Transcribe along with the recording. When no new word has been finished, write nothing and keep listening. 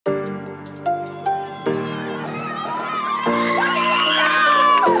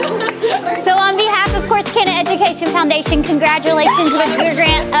Education Foundation, congratulations with your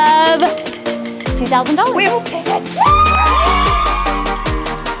grant of $2,000. We will take it.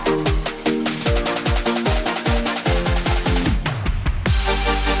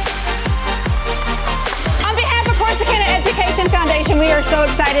 On behalf of Corsicana Education Foundation, we are so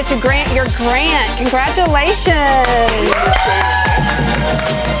excited to grant your grant. Congratulations.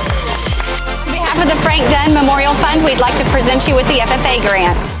 On behalf of the Frank Dunn Memorial Fund, we'd like to present you with the FFA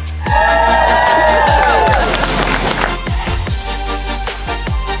grant.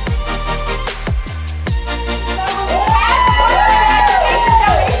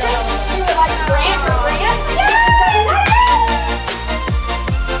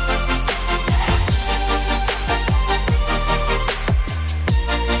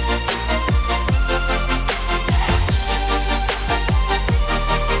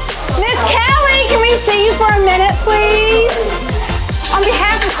 See you for a minute, please. On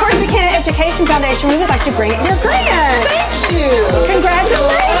behalf of Corsicana Education Foundation, we would like to grant your grant. Thank you.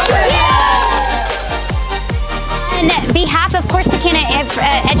 Congratulations. On behalf of Corsicana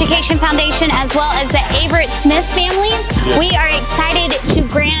Education Foundation, as well as the Everett Smith families, we are excited to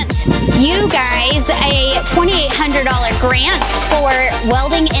grant you guys a $2,800 grant for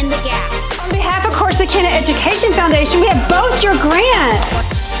welding in the gas. On behalf of Corsicana Education Foundation, we have both your grant.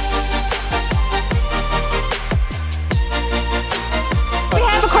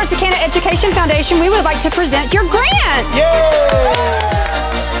 Corsicana Education Foundation, we would like to present your grant. Yay!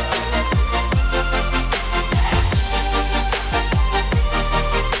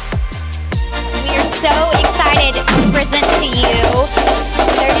 We are so excited to present to you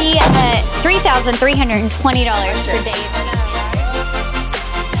 $3,320 for Dave.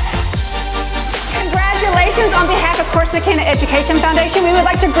 Congratulations on behalf of Corsicana Education Foundation, we would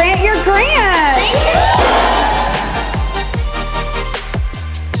like to grant your grant. Thank you.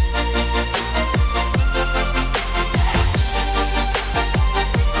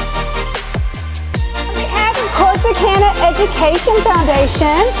 Corsicana Education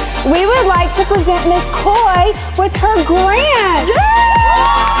Foundation, we would like to present Ms. Coy with her grant.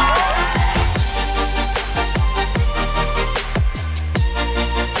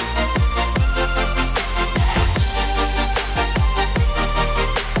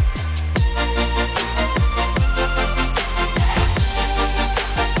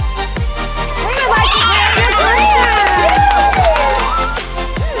 We would like to grant your grant.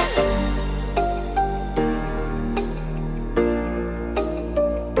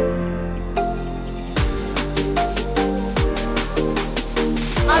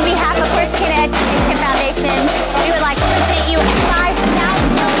 On behalf of Corsicana Education Foundation, we would like to present you a $5,000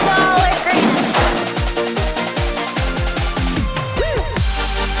 grant.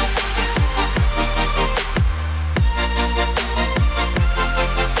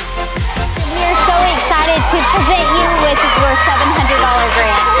 We are so excited to present you with your $700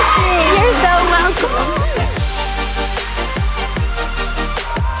 grant. You're so welcome.